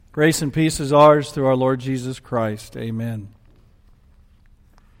Grace and peace is ours through our Lord Jesus Christ. Amen.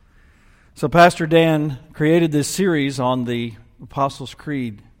 So Pastor Dan created this series on the Apostles'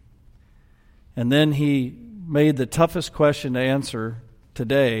 Creed. And then he made the toughest question to answer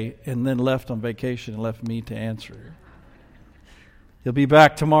today and then left on vacation and left me to answer. He'll be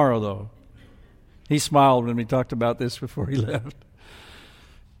back tomorrow, though. He smiled when we talked about this before he left.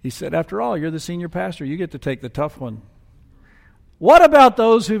 He said, after all, you're the senior pastor. You get to take the tough one. What about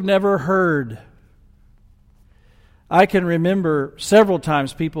those who've never heard? I can remember several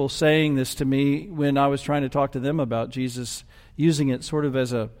times people saying this to me when I was trying to talk to them about Jesus, using it sort of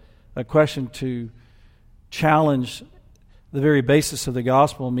as a question to challenge the very basis of the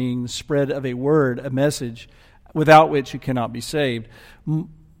gospel, meaning the spread of a word, a message, without which you cannot be saved.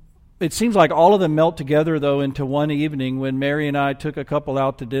 It seems like all of them melt together, though, into one evening when Mary and I took a couple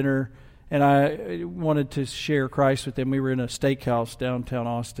out to dinner, and I wanted to share Christ with them. We were in a steakhouse downtown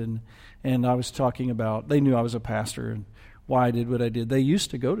Austin, and I was talking about, they knew I was a pastor and why I did what I did. They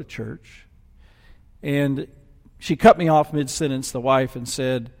used to go to church. And she cut me off mid-sentence, the wife, and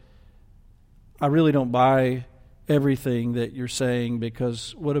said, I really don't buy everything that you're saying,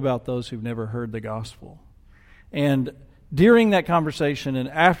 because what about those who've never heard the gospel? And during that conversation and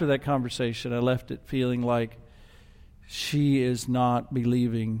after that conversation, I left it feeling like she is not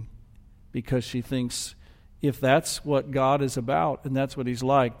believing, because she thinks if that's what God is about and that's what He's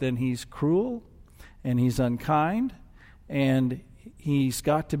like, then He's cruel and He's unkind and He's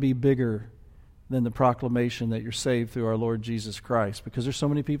got to be bigger than the proclamation that you're saved through our Lord Jesus Christ, because there's so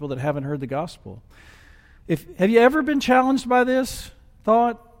many people that haven't heard the gospel. Have you ever been challenged by this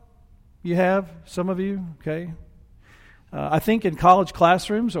thought? You have? Some of you? Okay. I think in college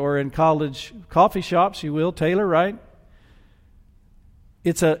classrooms or in college coffee shops, you will, Taylor, right?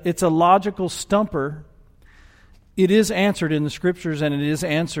 It's a logical stumper. It is answered in the Scriptures, and it is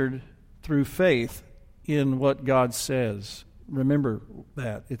answered through faith in what God says. Remember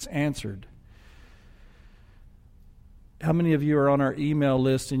that. It's answered. How many of you are on our email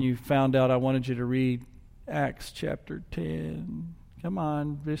list and you found out I wanted you to read Acts chapter 10? Come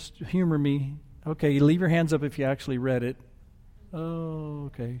on, just humor me. Okay, you leave your hands up if you actually read it. Oh,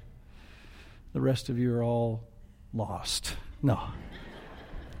 okay. The rest of you are all lost. No.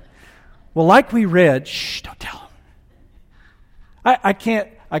 Well, like we read, don't tell them. I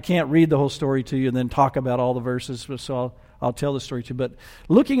can't read the whole story to you and then talk about all the verses, so I'll tell the story to you. But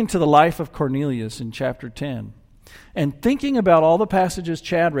looking into the life of Cornelius in chapter 10, and thinking about all the passages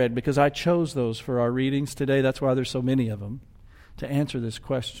Chad read, because I chose those for our readings today, that's why there's so many of them, to answer this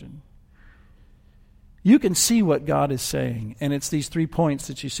question. You can see what God is saying, and it's these 3 points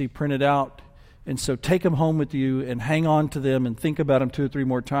that you see printed out. And so take them home with you and hang on to them and think about them 2 or 3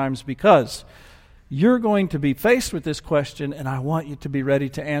 more times, because you're going to be faced with this question, and I want you to be ready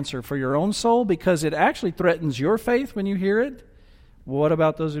to answer for your own soul, because it actually threatens your faith when you hear it. What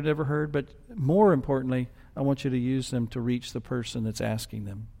about those who've never heard? But more importantly, I want you to use them to reach the person that's asking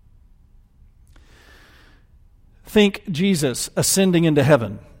them. Think Jesus ascending into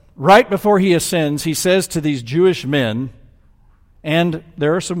heaven. Right before He ascends, He says to these Jewish men, and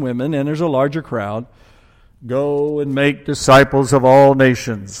there are some women, and there's a larger crowd, go and make disciples of all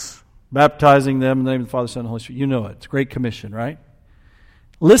nations, baptizing them in the name of the Father, Son, and Holy Spirit. You know it. It's a great commission, right?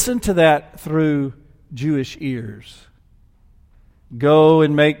 Listen to that through Jewish ears. Go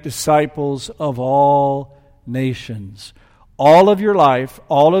and make disciples of all nations. All of your life,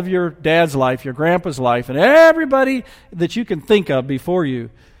 all of your dad's life, your grandpa's life, and everybody that you can think of before you,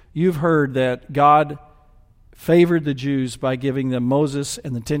 you've heard that God favored the Jews by giving them Moses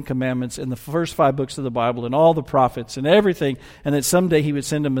and the 10 Commandments and the first 5 books of the Bible and all the prophets and everything, and that someday He would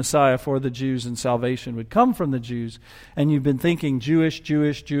send a Messiah for the Jews and salvation would come from the Jews. And you've been thinking Jewish,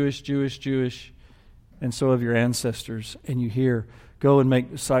 Jewish, Jewish, Jewish, Jewish, and so have your ancestors. And you hear, go and make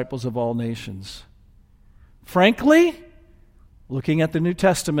disciples of all nations. Frankly, looking at the New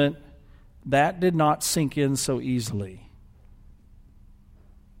Testament, that did not sink in so easily.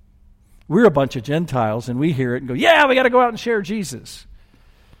 We're a bunch of Gentiles, and we hear it and go, yeah, we got to go out and share Jesus.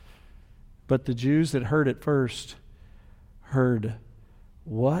 But the Jews that heard it first heard,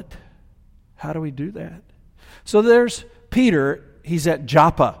 what? How do we do that? So there's Peter. He's at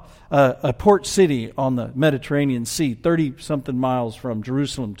Joppa, a port city on the Mediterranean Sea, 30-something miles from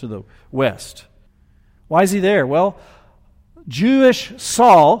Jerusalem to the west. Why is he there? Well, Jewish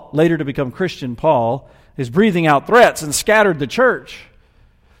Saul, later to become Christian Paul, is breathing out threats and scattered the church.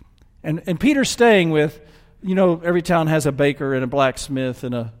 And Peter's staying with, every town has a baker and a blacksmith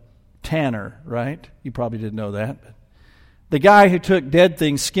and a tanner, right? You probably didn't know that. But the guy who took dead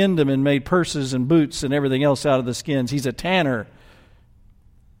things, skinned them, and made purses and boots and everything else out of the skins, he's a tanner.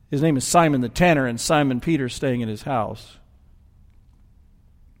 His name is Simon the tanner, and Simon Peter's staying at his house.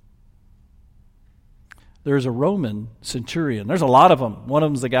 There's a Roman centurion. There's a lot of them. One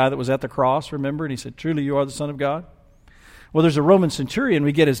of them's the guy that was at the cross, remember? And he said, "Truly you are the Son of God." Well, there's a Roman centurion.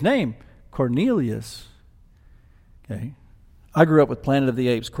 We get his name, Cornelius. Okay. I grew up with Planet of the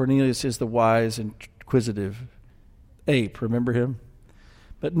Apes. Cornelius is the wise and inquisitive ape. Remember him?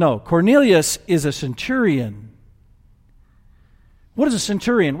 But no, Cornelius is a centurion. What is a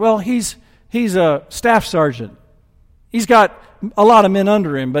centurion? Well, he's a staff sergeant. He's got a lot of men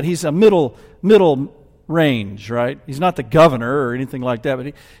under him, but he's a middle range, right? He's not the governor or anything like that,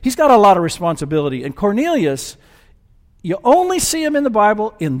 but he's got a lot of responsibility. And Cornelius, you only see him in the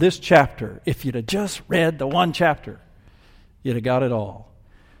Bible in this chapter. If you'd have just read the one chapter, you'd have got it all.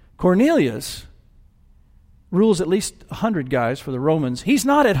 Cornelius rules at least 100 guys for the Romans. He's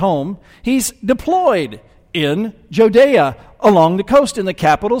not at home. He's deployed in Judea along the coast in the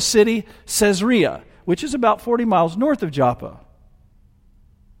capital city, Caesarea, which is about 40 miles north of Joppa,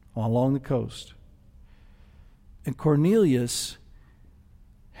 along the coast. And Cornelius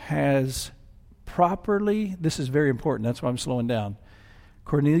has properly, this is very important, that's why I'm slowing down.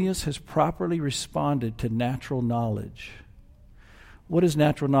 Cornelius has properly responded to natural knowledge. What is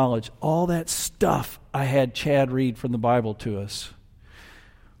natural knowledge? All that stuff I had Chad read from the Bible to us.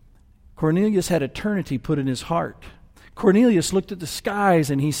 Cornelius had eternity put in his heart. Cornelius looked at the skies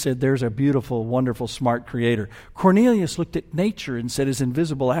and he said, "There's a beautiful, wonderful, smart creator." Cornelius looked at nature and said his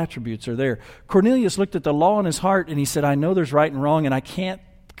invisible attributes are there. Cornelius looked at the law in his heart and he said, "I know there's right and wrong and I can't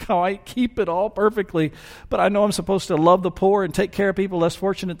quite keep it all perfectly, but I know I'm supposed to love the poor and take care of people less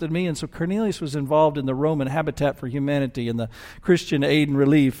fortunate than me." And so Cornelius was involved in the Roman Habitat for Humanity and the Christian Aid and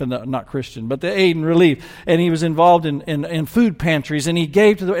Relief, and not Christian, but the Aid and Relief. And he was involved in food pantries, and he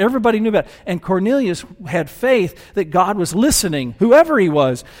gave to everybody knew about it. And Cornelius had faith that God was listening, whoever he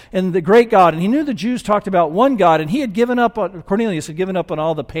was, and the great God. And he knew the Jews talked about one God, and Cornelius had given up on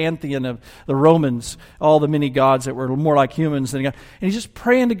all the pantheon of the Romans, all the many gods that were more like humans than God. And he's just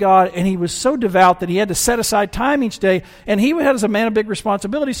praying to God, and he was so devout that he had to set aside time each day, and he had as a man a big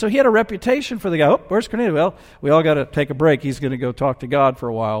responsibility, so he had a reputation for the guy. "Oh, where's Cornelius?" "Well, we all got to take a break. He's going to go talk to God for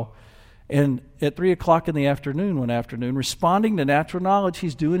a while." And at 3 o'clock in the afternoon, one afternoon, responding to natural knowledge,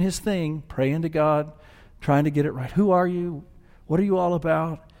 he's doing his thing, praying to God, trying to get it right. "Who are you? What are you all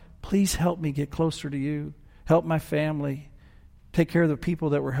about? Please help me get closer to you. Help my family. Take care of the people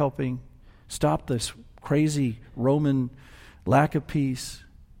that we're helping. Stop this crazy Roman lack of peace."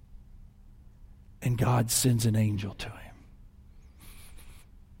 And God sends an angel to him.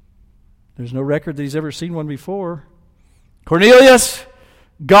 There's no record that he's ever seen one before. "Cornelius,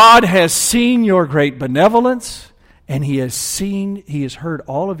 God has seen your great benevolence, and he has heard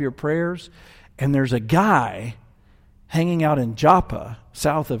all of your prayers, and there's a guy hanging out in Joppa,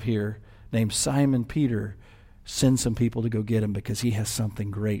 south of here, named Simon Peter. Send some people to go get him because he has something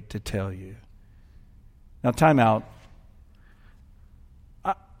great to tell you." Now, time out.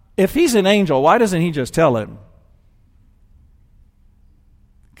 If he's an angel, why doesn't he just tell him?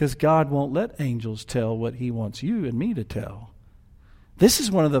 Because God won't let angels tell what he wants you and me to tell. This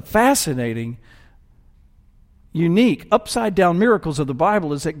is one of the fascinating, unique, upside-down miracles of the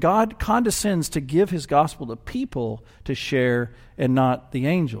Bible, is that God condescends to give his gospel to people to share and not the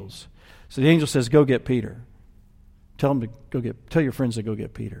angels. So the angel says, "Go get Peter. Tell your friends to go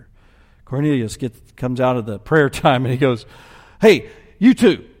get Peter." Cornelius comes out of the prayer time and he goes, "Hey, you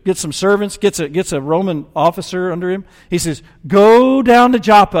two." Gets some servants, gets a Roman officer under him. He says, "Go down to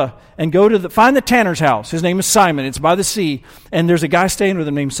Joppa and find the tanner's house. His name is Simon. It's by the sea. And there's a guy staying with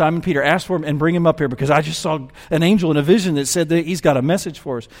him named Simon Peter. Ask for him and bring him up here because I just saw an angel in a vision that said that he's got a message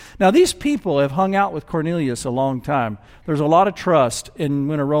for us." Now, these people have hung out with Cornelius a long time. There's a lot of trust. And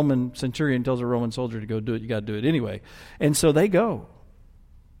when a Roman centurion tells a Roman soldier to go do it, you got to do it anyway. And so they go.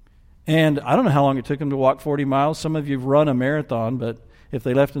 And I don't know how long it took them to walk 40 miles. Some of you have run a marathon, but if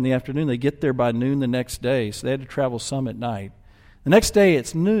they left in the afternoon, they get there by noon the next day. So they had to travel some at night. The next day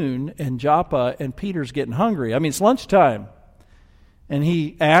it's noon in Joppa, and Peter's getting hungry. I mean, it's lunchtime. And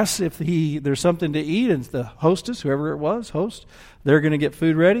he asks if there's something to eat, and the hostess, whoever it was, they're going to get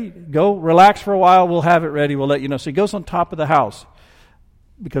food ready. "Go relax for a while. We'll have it ready. We'll let you know." So he goes on top of the house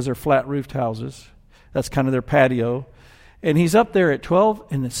because they're flat-roofed houses. That's kind of their patio. And he's up there at 12,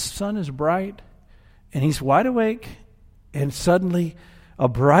 and the sun is bright, and he's wide awake, and suddenly a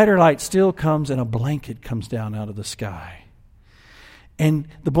brighter light still comes, and a blanket comes down out of the sky. And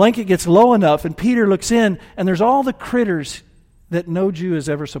the blanket gets low enough, and Peter looks in, and there's all the critters that no Jew is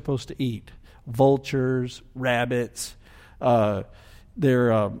ever supposed to eat. Vultures, rabbits,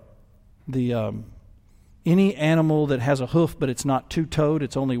 any animal that has a hoof but it's not two-toed,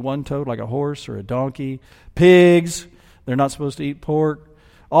 it's only one-toed, like a horse or a donkey. Pigs, they're not supposed to eat pork.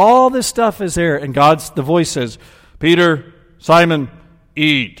 All this stuff is there, and the voice says, Peter, Simon,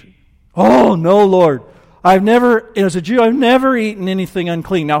 eat. Oh, no, Lord. As a Jew, I've never eaten anything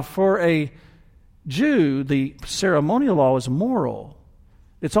unclean. Now, for a Jew, the ceremonial law is moral.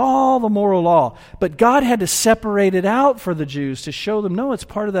 It's all the moral law. But God had to separate it out for the Jews to show them, no, it's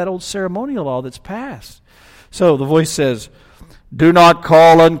part of that old ceremonial law that's passed. So the voice says, do not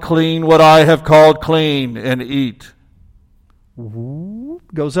call unclean what I have called clean, and eat.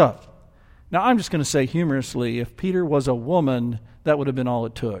 Goes up. Now, I'm just going to say humorously, if Peter was a woman, that would have been all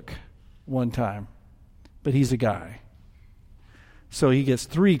it took one time. But he's a guy. So he gets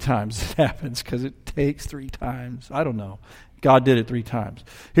 3 times it happens because it takes 3 times. I don't know. God did it 3 times.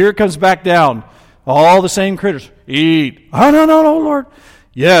 Here it comes back down. All the same critters. Eat. Oh, no, Lord.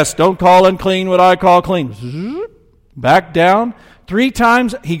 Yes, don't call unclean what I call clean. Back down. 3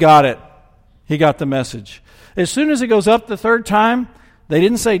 times, he got it. He got the message. As soon as it goes up the 3rd time, they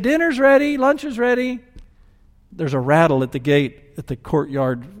didn't say, dinner's ready, lunch is ready. There's a rattle at the gate, at the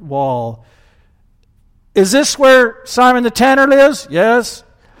courtyard wall. Is this where Simon the tanner lives? Yes.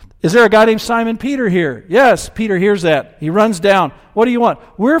 Is there a guy named Simon Peter here? Yes. Peter hears that. He runs down. What do you want?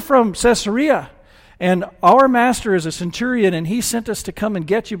 We're from Caesarea, and our master is a centurion, and he sent us to come and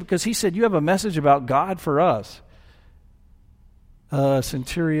get you because he said you have a message about God for us.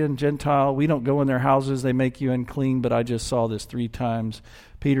 Centurion, Gentile, we don't go in their houses. They make you unclean, but I just saw this 3 times.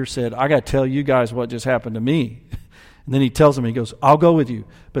 Peter said, I got to tell you guys what just happened to me. And then he tells them, he goes, I'll go with you.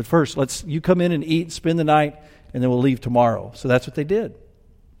 But first, you come in and eat, spend the night, and then we'll leave tomorrow. So that's what they did.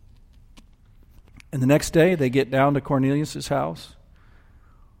 And the next day, they get down to Cornelius' house.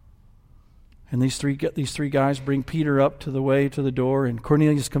 And these three guys bring Peter up to the door, and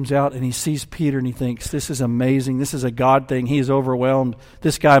Cornelius comes out, and he sees Peter, and he thinks, this is amazing. This is a God thing. He is overwhelmed.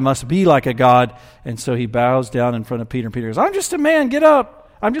 This guy must be like a God. And so he bows down in front of Peter, and Peter goes, I'm just a man. Get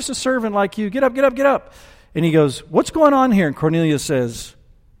up. I'm just a servant like you. Get up, get up, get up. And he goes, what's going on here? And Cornelius says,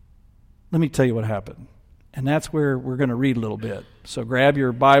 let me tell you what happened. And that's where we're going to read a little bit. So grab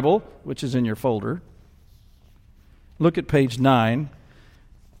your Bible, which is in your folder. Look at page 9.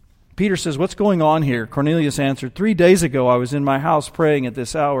 Peter says, what's going on here? Cornelius answered, 3 days ago I was in my house praying at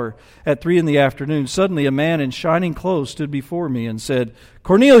this hour. At 3 p.m, suddenly a man in shining clothes stood before me and said,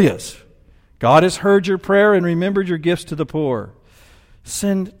 Cornelius, God has heard your prayer and remembered your gifts to the poor.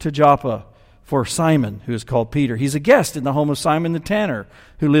 Send to Joppa for Simon, who is called Peter. He's a guest in the home of Simon the tanner,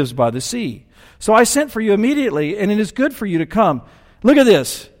 who lives by the sea. So I sent for you immediately, and it is good for you to come. Look at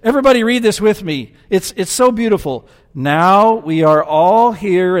this. Everybody read this with me. It's so beautiful. Now we are all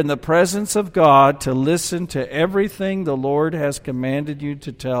here in the presence of God to listen to everything the Lord has commanded you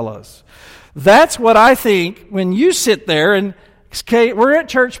to tell us. That's what I think when you sit there and, okay, we're at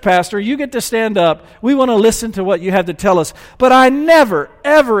church, Pastor, you get to stand up. We want to listen to what you have to tell us. But I never,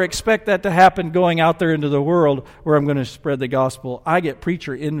 ever expect that to happen going out there into the world where I'm going to spread the gospel. I get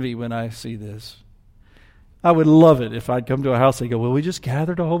preacher envy when I see this. I would love it if I'd come to a house and go, well, we just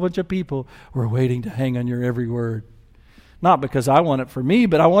gathered a whole bunch of people. We're waiting to hang on your every word. Not because I want it for me,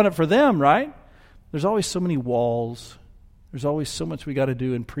 but I want it for them, right? There's always so many walls. There's always so much we got to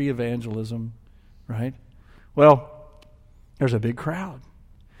do in pre-evangelism, right? Well, there's a big crowd.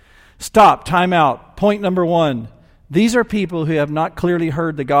 Stop, time out. Point number 1. These are people who have not clearly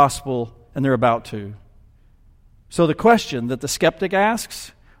heard the gospel, and they're about to. So the question that the skeptic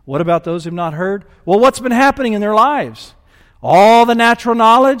asks, what about those who have not heard? Well, what's been happening in their lives? All the natural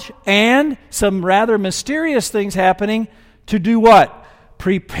knowledge and some rather mysterious things happening to do what?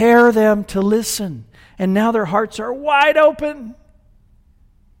 Prepare them to listen. And now their hearts are wide open.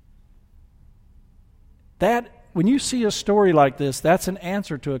 When you see a story like this, that's an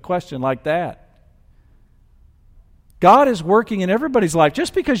answer to a question like that. God is working in everybody's life.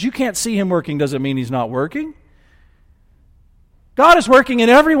 Just because you can't see Him working doesn't mean He's not working. God is working in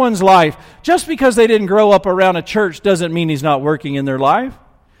everyone's life. Just because they didn't grow up around a church doesn't mean He's not working in their life.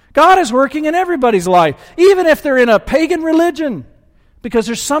 God is working in everybody's life, even if they're in a pagan religion. Because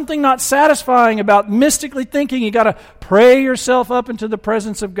there's something not satisfying about mystically thinking you got to pray yourself up into the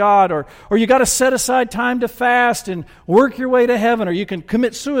presence of God, or you got to set aside time to fast and work your way to heaven, or you can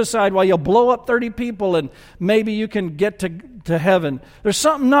commit suicide while you blow up 30 people and maybe you can get to heaven. There's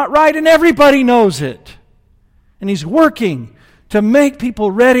something not right and everybody knows it. And He's working to make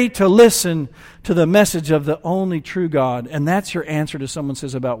people ready to listen to the message of the only true God. And that's your answer to someone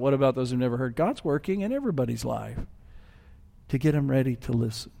says what about those who've never heard? God's working in everybody's life to get them ready to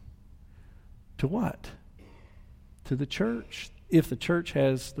listen. To what? To the church, if the church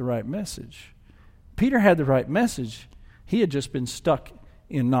has the right message. Peter had the right message. He had just been stuck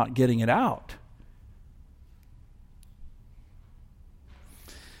in not getting it out.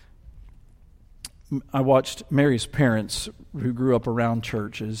 I watched Mary's parents who grew up around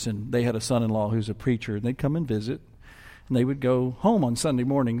churches, and they had a son-in-law who's a preacher, and they'd come and visit, and they would go home on Sunday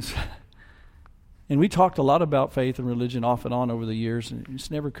mornings. And we talked a lot about faith and religion off and on over the years, and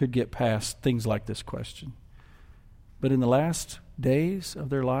just never could get past things like this question. But in the last days of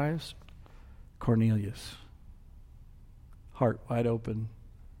their lives, Cornelius, heart wide open,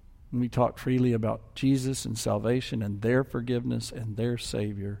 and we talked freely about Jesus and salvation and their forgiveness and their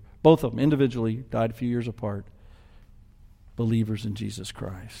Savior. Both of them individually died a few years apart. Believers in Jesus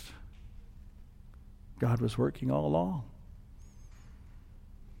Christ. God was working all along.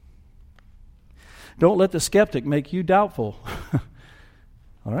 Don't let the skeptic make you doubtful.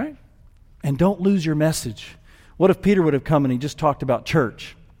 All right? And don't lose your message. What if Peter would have come and he just talked about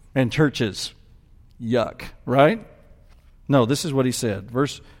church and churches? Yuck, right? No, this is what he said.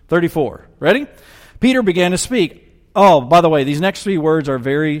 Verse 34. Ready? Peter began to speak. Oh, by the way, these next 3 words are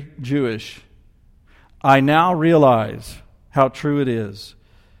very Jewish. I now realize how true it is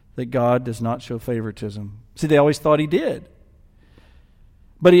that God does not show favoritism. See, they always thought he did.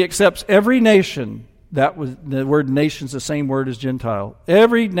 But he accepts every nation. That was the word nation is the same word as Gentile.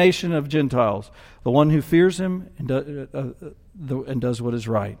 Every nation of Gentiles, the one who fears him and does what is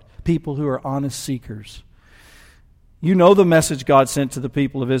right. People who are honest seekers. You know the message God sent to the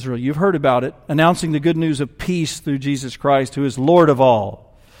people of Israel. You've heard about it, announcing the good news of peace through Jesus Christ, who is Lord of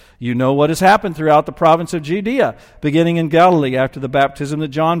all. You know what has happened throughout the province of Judea, beginning in Galilee after the baptism that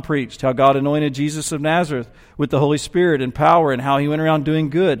John preached, how God anointed Jesus of Nazareth with the Holy Spirit and power, and how he went around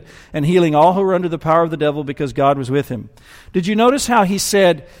doing good and healing all who were under the power of the devil because God was with him. Did you notice how he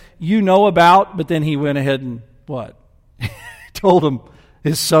said, you know about, but then he went ahead and what? Told them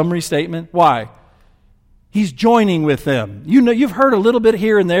his summary statement. Why? He's joining with them. You know, you've heard a little bit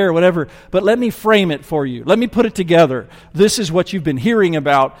here and there or whatever, but let me frame it for you. Let me put it together. This is what you've been hearing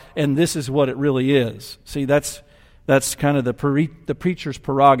about, and this is what it really is. See, that's kind of the preacher's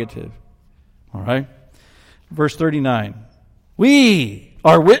prerogative. All right? Verse 39. We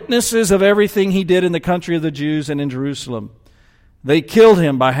are witnesses of everything he did in the country of the Jews and in Jerusalem. They killed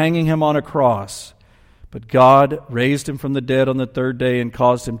him by hanging him on a cross. But God raised him from the dead on the 3rd day and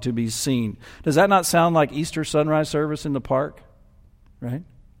caused him to be seen. Does that not sound like Easter sunrise service in the park? Right?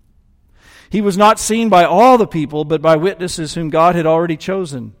 He was not seen by all the people, but by witnesses whom God had already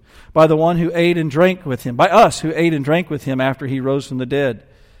chosen. By the one who ate and drank with him. By us who ate and drank with him after he rose from the dead.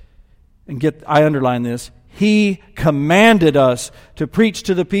 And I underline this. He commanded us to preach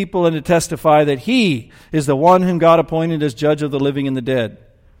to the people and to testify that he is the one whom God appointed as judge of the living and the dead.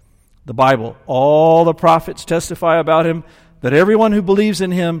 The Bible, all the prophets testify about him, that everyone who believes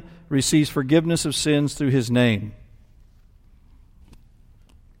in him receives forgiveness of sins through his name.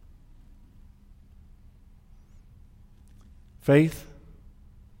 Faith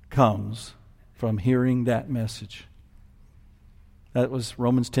comes from hearing that message. That was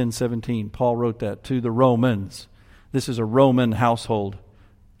Romans 10:17. Paul wrote that to the Romans. This is a Roman household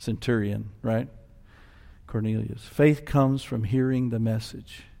centurion, right? Cornelius. Faith comes from hearing the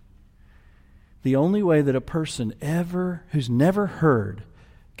message. The only way that a person who's never heard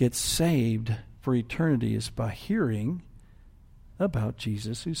gets saved for eternity is by hearing about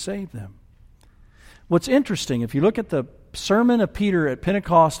Jesus who saved them. What's interesting, if you look at the sermon of Peter at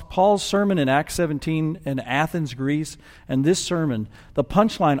Pentecost, Paul's sermon in Acts 17 in Athens, Greece, and this sermon, the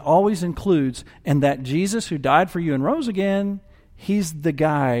punchline always includes, and that Jesus who died for you and rose again, he's the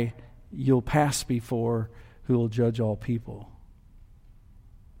guy you'll pass before who will judge all people.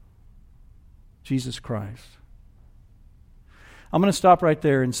 Jesus Christ. I'm going to stop right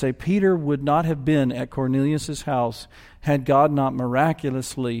there and say Peter would not have been at Cornelius' house had God not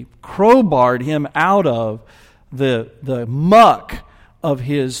miraculously crowbarred him out of the muck of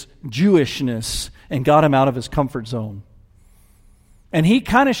his Jewishness and got him out of his comfort zone. And he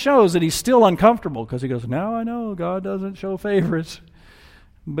kind of shows that he's still uncomfortable because he goes, now I know God doesn't show favorites,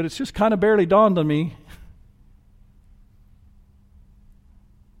 but it's just kind of barely dawned on me.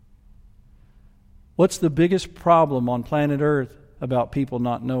 What's the biggest problem on planet Earth about people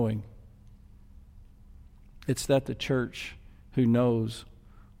not knowing? It's that the church who knows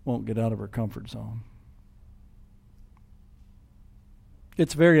won't get out of her comfort zone.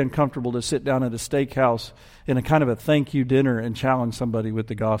 It's very uncomfortable to sit down at a steakhouse in a kind of a thank you dinner and challenge somebody with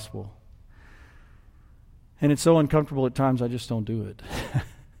the gospel. And it's so uncomfortable at times I just don't do it.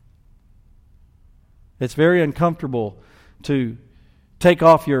 It's very uncomfortable to take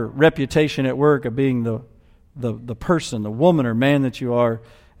off your reputation at work of being the person, the woman or man that you are,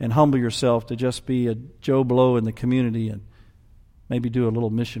 and humble yourself to just be a Joe Blow in the community and maybe do a little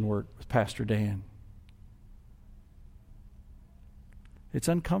mission work with Pastor Dan. It's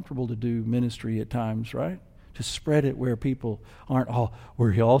uncomfortable to do ministry at times, right? To spread it where people aren't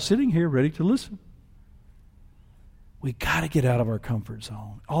we're all sitting here ready to listen. We got to get out of our comfort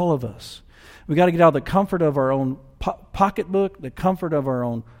zone, all of us. We got to get out of the comfort of our own pocketbook, the comfort of our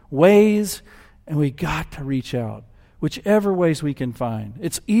own ways, and we got to reach out, whichever ways we can find.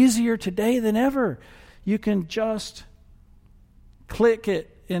 It's easier today than ever. You can just click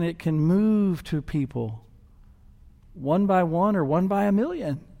it, and it can move to people, one by one or one by a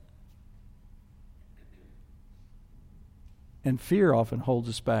million. And fear often holds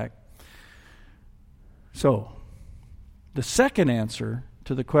us back. So, the second answer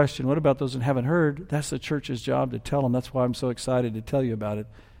to the question, what about those that haven't heard? That's the church's job to tell them. That's why I'm so excited to tell you about it.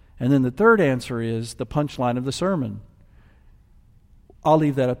 And then the third answer is the punchline of the sermon. I'll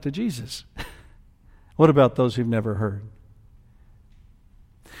leave that up to Jesus. What about those who've never heard?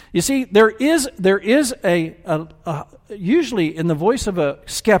 You see, there is usually in the voice of a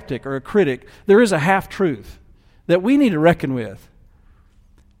skeptic or a critic, there is a half-truth that we need to reckon with.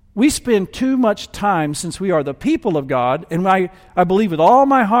 We spend too much time, since we are the people of God, and I believe with all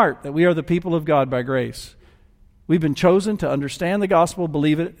my heart that we are the people of God by grace. We've been chosen to understand the gospel,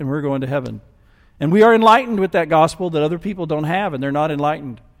 believe it, and we're going to heaven. And we are enlightened with that gospel that other people don't have, and they're not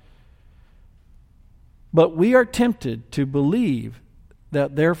enlightened. But we are tempted to believe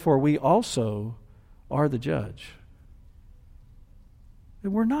that therefore we also are the judge.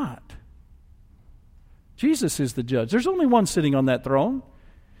 And we're not. Jesus is the judge. There's only one sitting on that throne.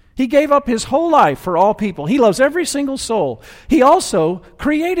 He gave up His whole life for all people. He loves every single soul. He also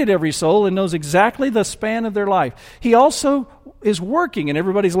created every soul and knows exactly the span of their life. He also is working in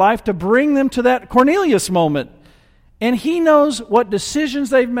everybody's life to bring them to that Cornelius moment. And He knows what decisions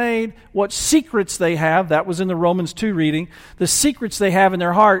they've made, what secrets they have. That was in the Romans 2 reading. The secrets they have in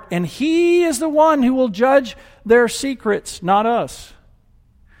their heart. And He is the one who will judge their secrets, not us.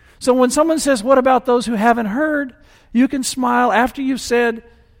 So when someone says, what about those who haven't heard? You can smile after you've said,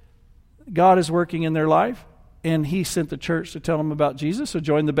 God is working in their life, and He sent the church to tell them about Jesus, so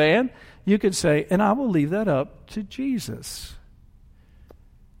join the band. You can say, and I will leave that up to Jesus.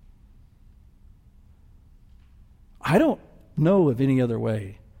 I don't know of any other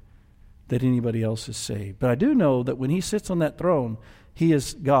way that anybody else is saved, but I do know that when He sits on that throne, He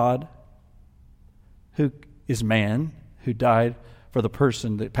is God, who is man, who died for the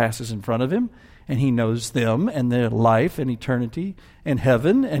person that passes in front of Him, and He knows them and their life and eternity and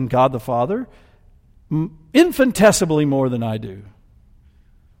heaven and God the Father infinitesimally more than I do.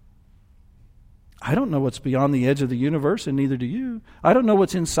 I don't know what's beyond the edge of the universe, and neither do you. I don't know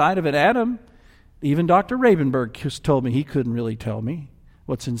what's inside of an atom. Even Dr. Ravenberg just told me he couldn't really tell me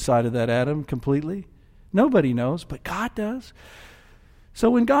what's inside of that atom completely. Nobody knows, but God does. So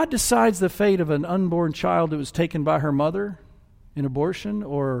when God decides the fate of an unborn child that was taken by her mother in abortion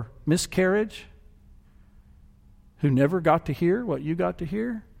or miscarriage, who never got to hear what you got to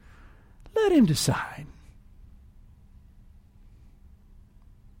hear, let Him decide.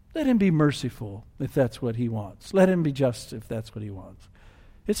 Let Him be merciful if that's what He wants. Let Him be just if that's what He wants.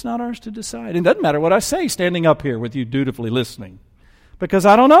 It's not ours to decide. It doesn't matter what I say standing up here with you dutifully listening, because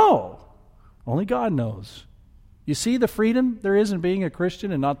I don't know. Only God knows. You see the freedom there is in being a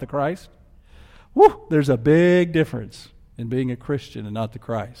Christian and not the Christ? Woo, there's a big difference in being a Christian and not the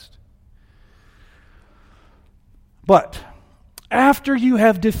Christ. But after you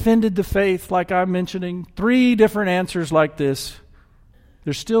have defended the faith, like I'm mentioning, 3 different answers like this,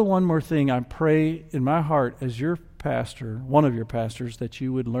 there's still one more thing I pray in my heart as your pastor, one of your pastors, that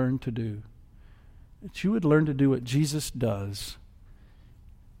you would learn to do. That you would learn to do what Jesus does.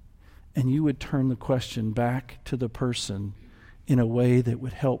 And you would turn the question back to the person in a way that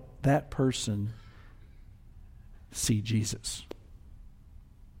would help that person see Jesus.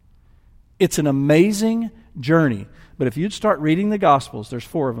 It's an amazing journey. But if you'd start reading the Gospels, there's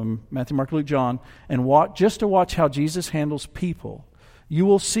 4 of them, Matthew, Mark, Luke, John, and just to watch how Jesus handles people, you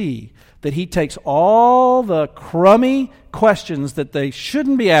will see that He takes all the crummy questions that they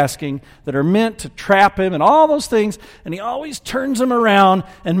shouldn't be asking, that are meant to trap Him and all those things, and He always turns them around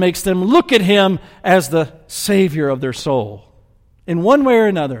and makes them look at Him as the Savior of their soul in one way or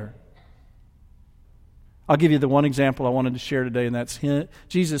another. I'll give you the one example I wanted to share today, and that's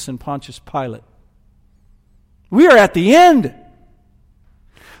Jesus and Pontius Pilate. We are at the end.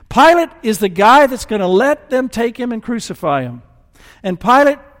 Pilate is the guy that's going to let them take Him and crucify Him. And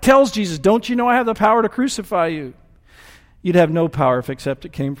Pilate tells Jesus, don't you know I have the power to crucify you? You'd have no power except if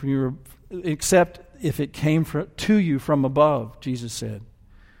it came to you from above, Jesus said.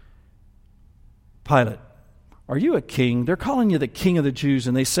 Pilate, are you a king? They're calling you the king of the Jews,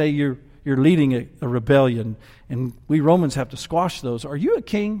 and they say you're leading a rebellion, and we Romans have to squash those. Are you a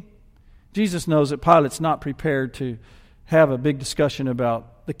king? Jesus knows that Pilate's not prepared to have a big discussion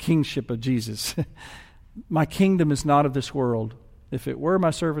about the kingship of Jesus. My kingdom is not of this world. If it were,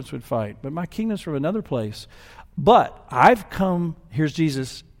 my servants would fight. But my kingdom's from another place. But I've come, here's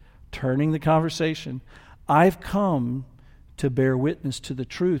Jesus turning the conversation, I've come to bear witness to the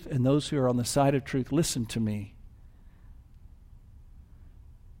truth, and those who are on the side of truth, listen to me.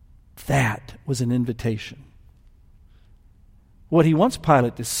 That was an invitation. What he wants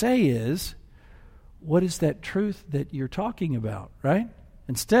Pilate to say is, what is that truth that you're talking about, right?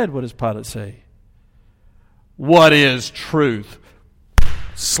 Instead, what does Pilate say? What is truth?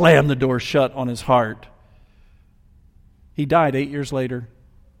 Slam the door shut on his heart. He died 8 years later.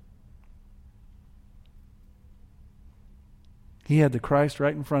 He had the Christ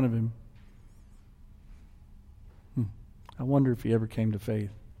right in front of him. I wonder if he ever came to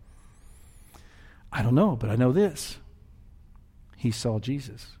faith. I don't know, but I know this. He saw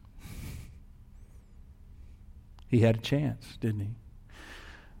Jesus. He had a chance, didn't he?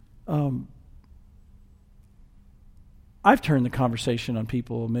 I've turned the conversation on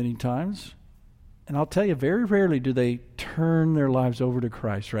people many times, and I'll tell you, very rarely do they turn their lives over to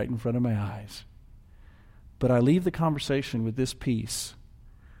Christ right in front of my eyes. But I leave the conversation with this piece.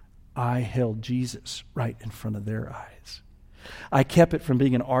 I held Jesus right in front of their eyes. I kept it from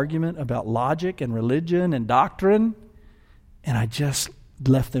being an argument about logic and religion and doctrine, and I just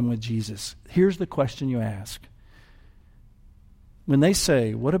left them with Jesus. Here's the question you ask. When they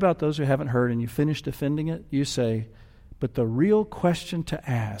say, what about those who haven't heard, and you finish defending it, you say, but the real question to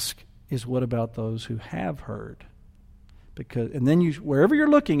ask is, what about those who have heard? And then you, wherever you're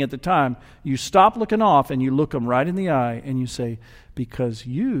looking at the time, you stop looking off and you look them right in the eye and you say, because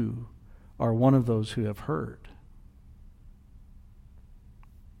you are one of those who have heard.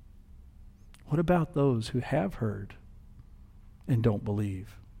 What about those who have heard and don't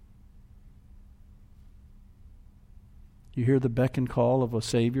believe? You hear the beck and call of a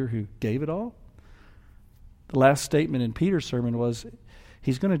Savior who gave it all? The last statement in Peter's sermon was,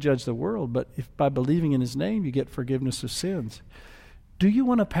 He's going to judge the world, but if by believing in His name you get forgiveness of sins. Do you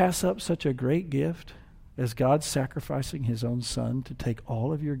want to pass up such a great gift as God sacrificing His own Son to take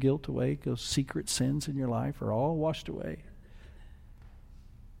all of your guilt away? Those secret sins in your life are all washed away.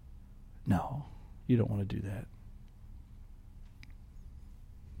 No, you don't want to do that.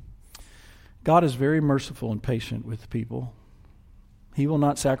 God is very merciful and patient with people. He will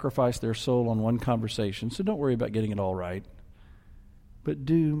not sacrifice their soul on one conversation, so don't worry about getting it all right. But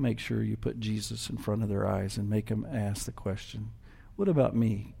do make sure you put Jesus in front of their eyes and make them ask the question, what about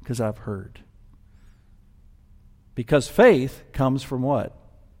me? Because I've heard. Because faith comes from what?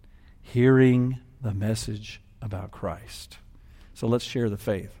 Hearing the message about Christ. So let's share the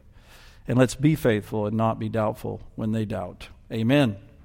faith. And let's be faithful and not be doubtful when they doubt. Amen.